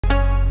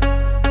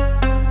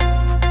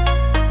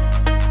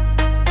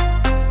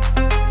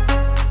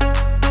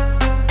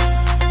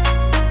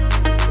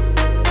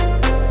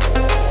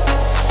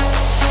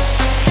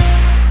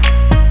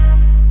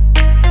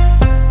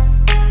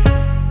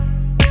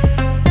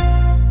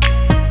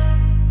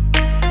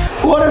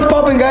What is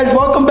poppin', guys?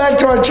 Welcome back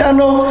to our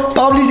channel,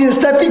 Pablezyy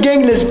Steph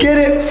Gang. Let's get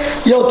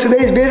it. Yo,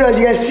 today's video, as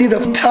you guys see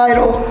the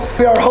title,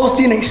 we are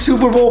hosting a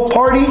Super Bowl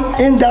party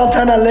in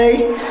downtown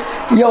LA.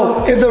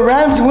 Yo, if the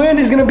Rams win,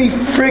 it's gonna be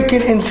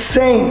freaking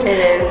insane. It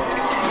is.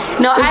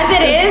 No, as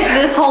it is,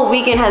 this whole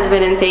weekend has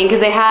been insane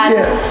because they had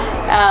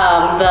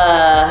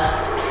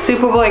the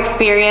Super Bowl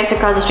experience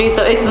across the street,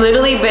 so it's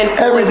literally been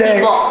full with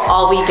people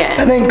all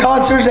weekend. And then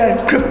concerts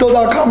at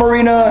Crypto.com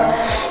Arena,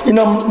 you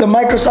know, the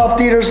Microsoft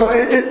Theater. So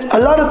a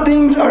lot of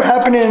things are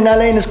happening in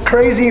LA and it's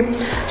crazy.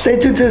 Stay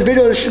tuned to this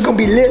video. This shit's gonna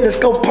be lit. Let's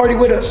go party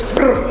with us.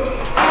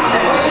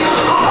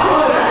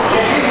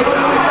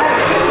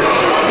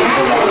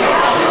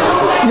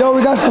 Yo,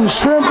 we got some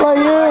shrimp right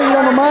here. You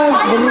know,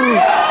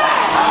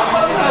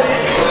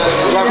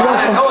 we got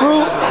some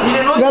fruit.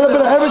 We got a bit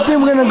of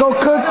everything. We're gonna go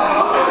cook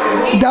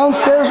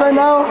downstairs right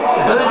now.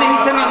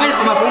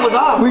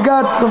 We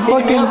got some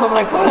fucking,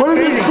 what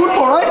is it?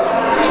 Pulpo, right?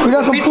 We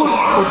got some pipos.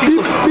 We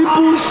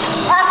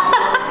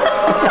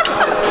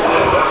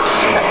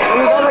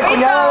got la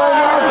cuñada right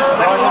now.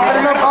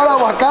 Cutting up all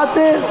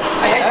aguacates.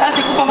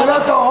 We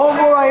got the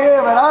homeboy right here,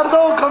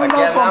 Gerardo, coming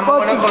out from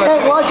fucking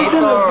Kent,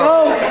 Washington. Let's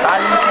go.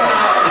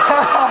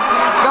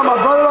 Got my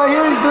brother right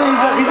here.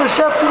 He's a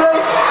chef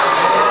today.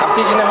 I'm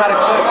teaching him how to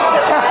cook.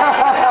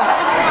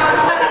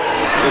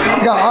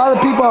 Got all the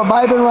people are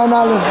vibing right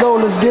now. Let's go.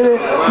 Let's get it.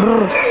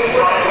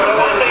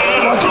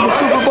 Watching the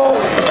Super Bowl.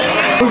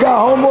 We got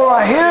homeboy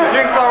right here.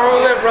 Drinks are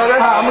rolling, brother.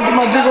 I'm gonna get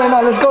my drink right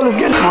now. Let's go. Let's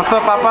get it. What's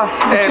up, Papa?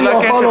 Hey,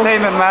 Look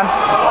Entertainment, man.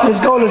 Let's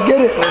go. Let's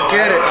get it. Let's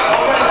get it.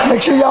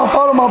 Make sure y'all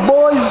follow my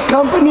boy's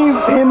company,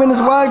 him and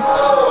his wife.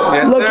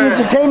 Yes, Look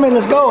Entertainment.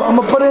 Let's go. I'm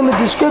gonna put it in the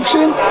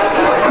description.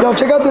 Yo,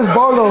 check out this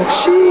bar though.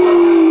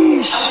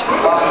 Sheesh.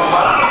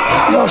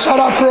 Yo, shout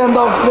out to them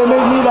though, because they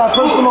made me that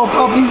personal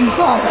Pablezyy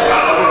side.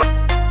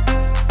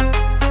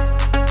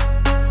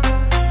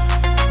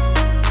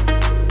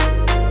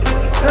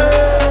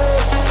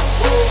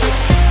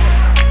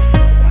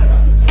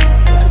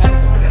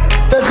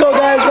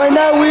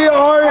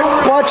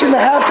 Watching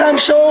the halftime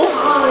show.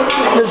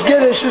 Let's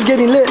get it. It's just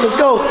getting lit. Let's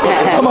go.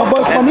 Come on,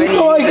 boy.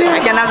 Juanito right here.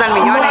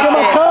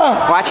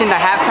 Watching the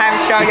halftime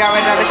show. Y'all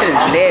already know this shit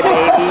is lit,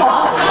 baby.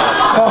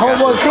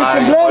 Homeboy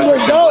Christian Blaze.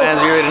 Let's go.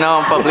 As you already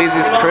know, I'm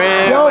Pablezy's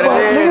crib. Yo,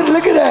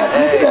 look at that.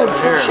 Look at that.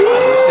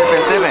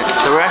 Sipping.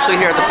 So we're actually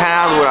here at the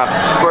Penthouse with our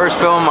first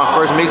film, my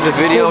first music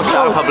video.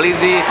 Shout out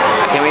Pablezyy.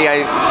 I can't wait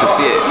you guys to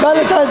see it.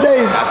 Valentine's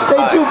Day.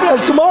 Stay tuned for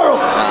us tomorrow.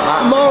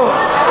 Tomorrow.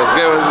 Let's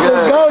go.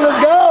 Let's go. Let's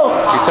go.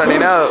 You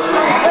turning up.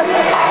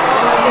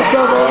 What's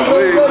up, man?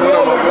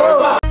 Let's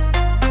go.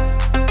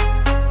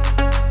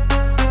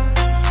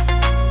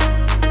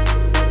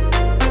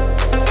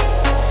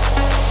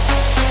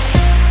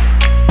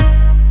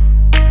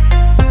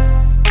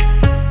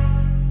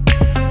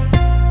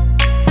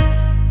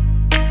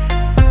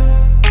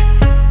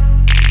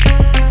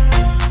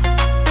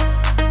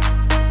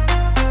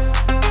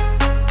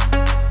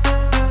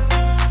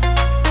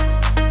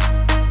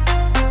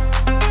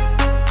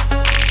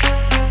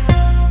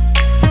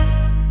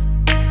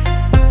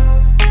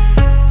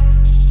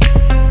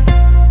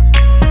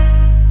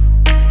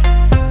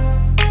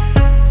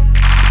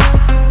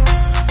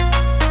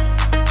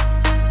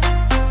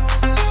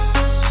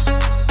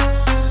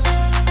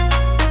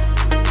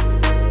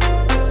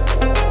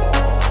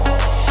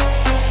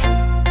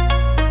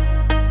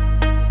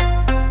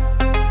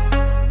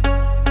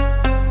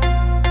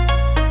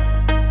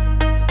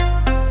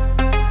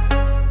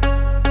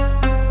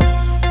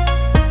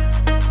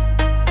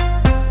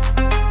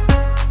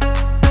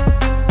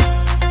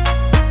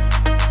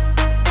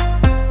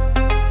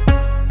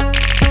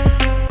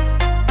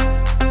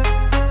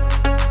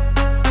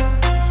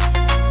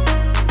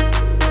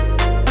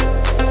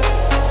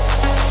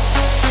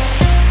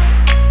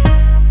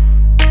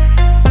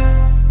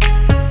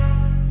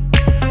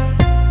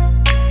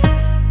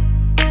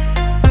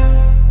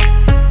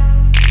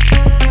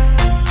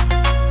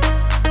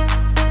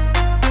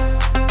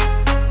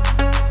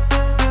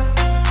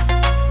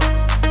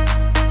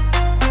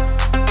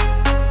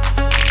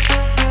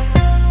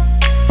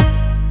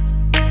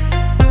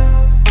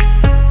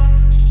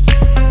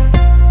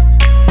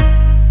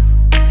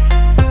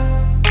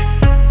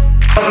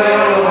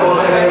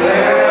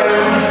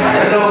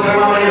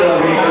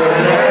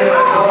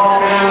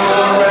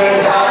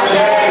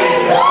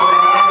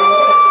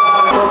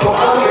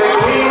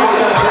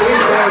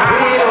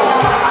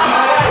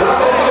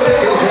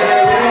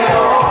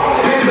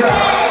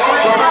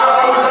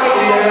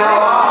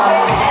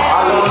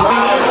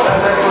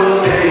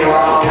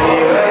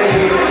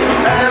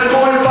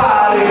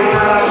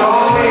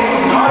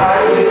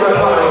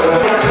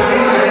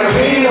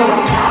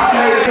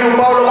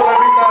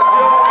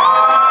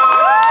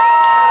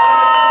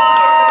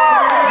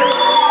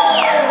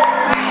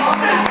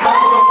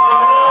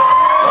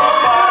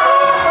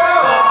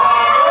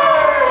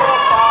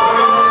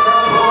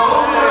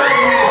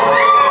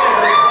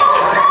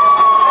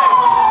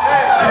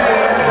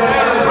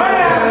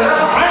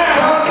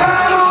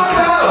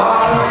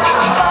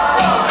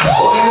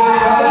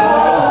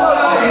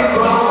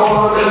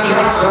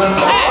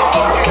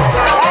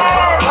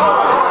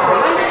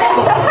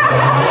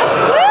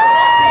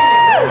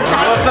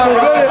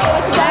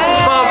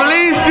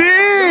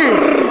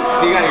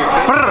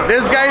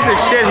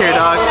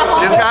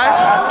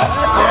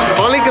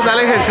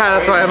 cat,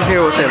 that's why I'm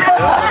here with him.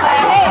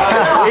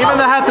 Even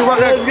though I had to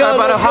walk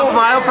about a half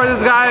mile for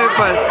this guy,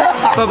 but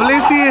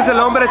Pablezyy is el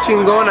hombre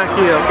chingón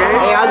aquí, okay?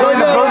 Hey, I'll go in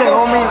the building,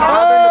 homie.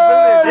 I'll go in the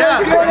building.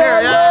 Yeah, we're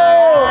here, yeah.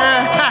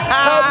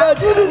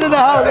 Junior's in the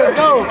house, let's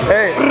go.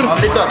 Hey,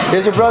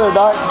 here's your brother,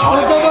 dog.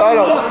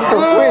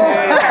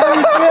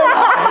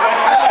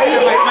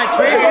 My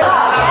twin.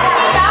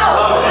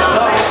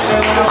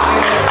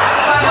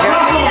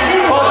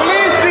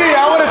 Pablezyy,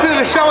 I want to do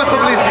the show with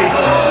Pablezyy.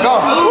 Go.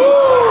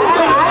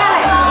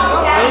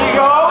 There you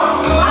go.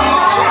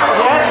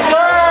 Yes,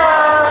 sir.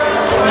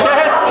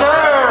 Yes,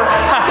 sir.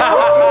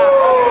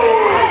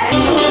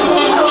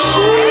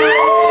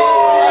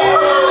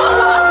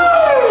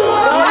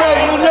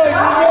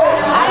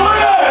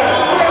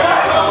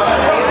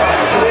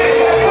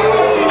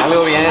 Algo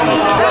bien.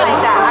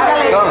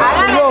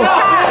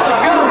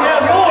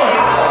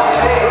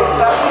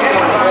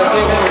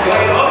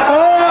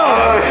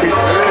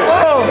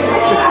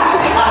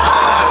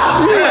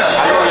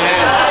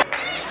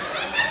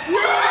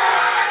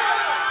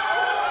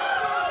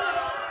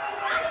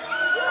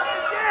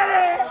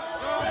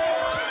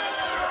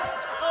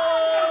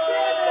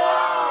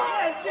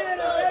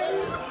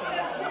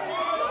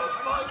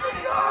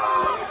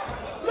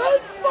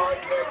 Let's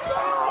fucking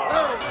go!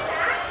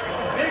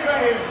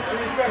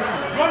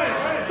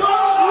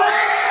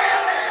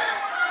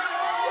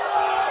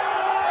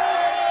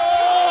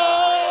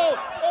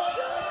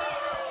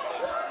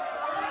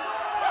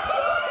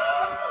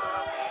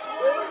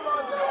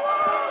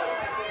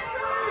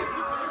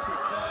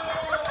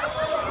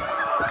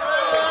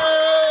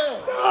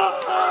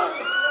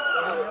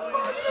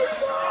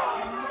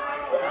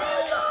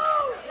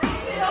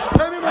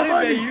 Pay me my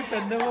money!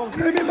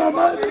 Pay me my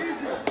money!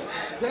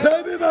 Pay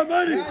me my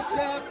money!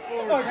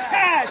 Or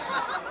cash!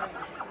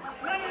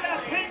 None of that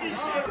pinky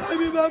shit! Pay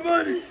me my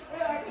money!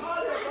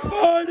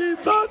 40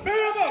 bucks! Pay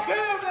him up!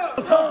 Pay him up!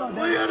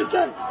 What do you gotta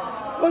say?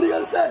 What do you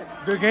gotta say?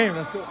 Good game,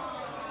 that's it.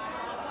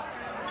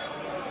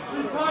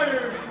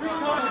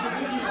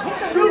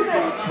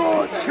 Super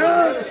Bowl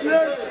champs!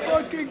 Let's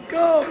fucking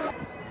go!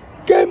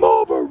 Game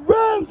over!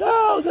 Rams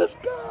out! Let's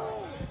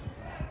go!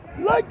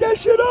 Light that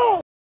shit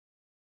up!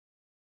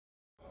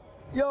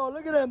 Yo,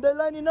 look at them. They're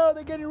lining up.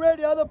 They're getting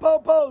ready. Other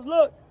po-pos.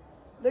 Look.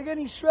 They're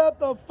getting strapped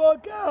the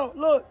fuck out.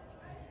 Look.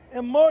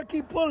 And more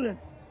keep pulling.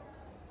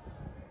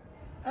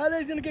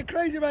 LA's gonna get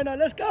crazy right now.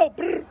 Let's go.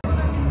 Brr. We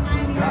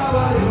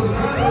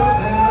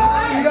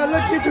got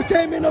Lucky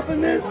Entertainment up in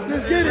this.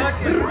 Let's get it.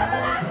 Brr.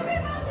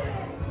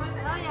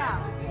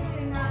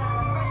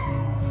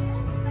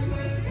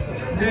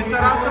 Yeah,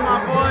 shout out to my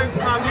boy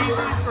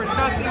Pablezyy for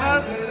trusting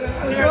us.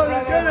 Let's go.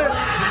 Let's get it.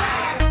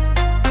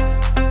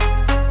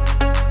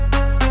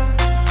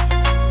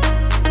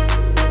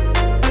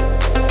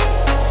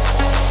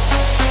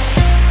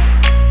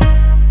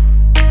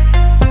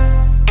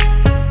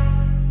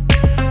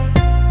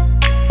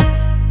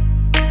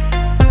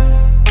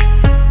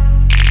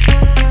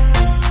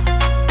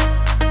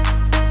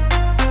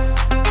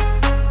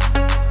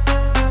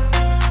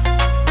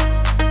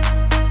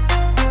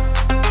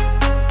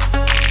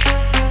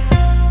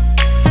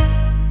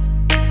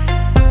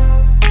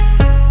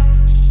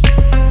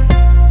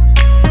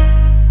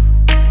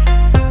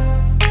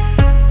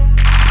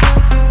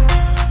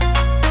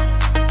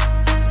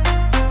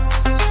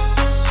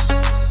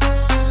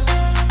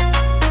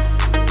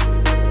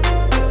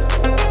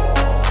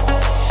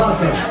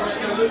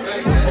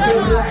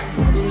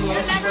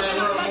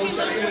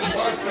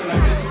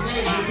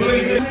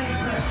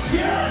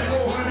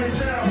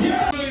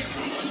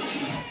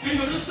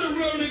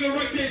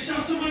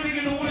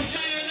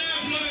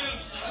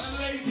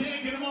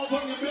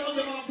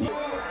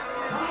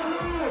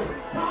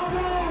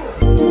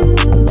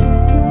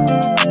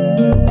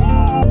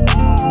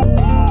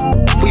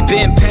 We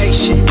been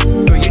patient,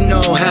 girl, you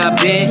know how I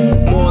been.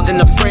 More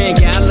than a friend,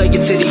 yeah, I love you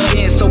to the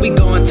end. So we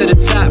going to the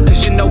top,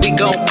 cause you know we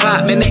gon'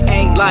 pop. Man, they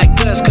ain't like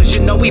us, cause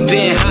you know we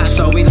been hot.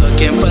 So we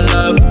looking for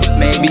love,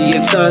 maybe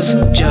it's us.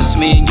 Just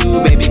me and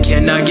you, baby,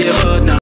 can I give up? No.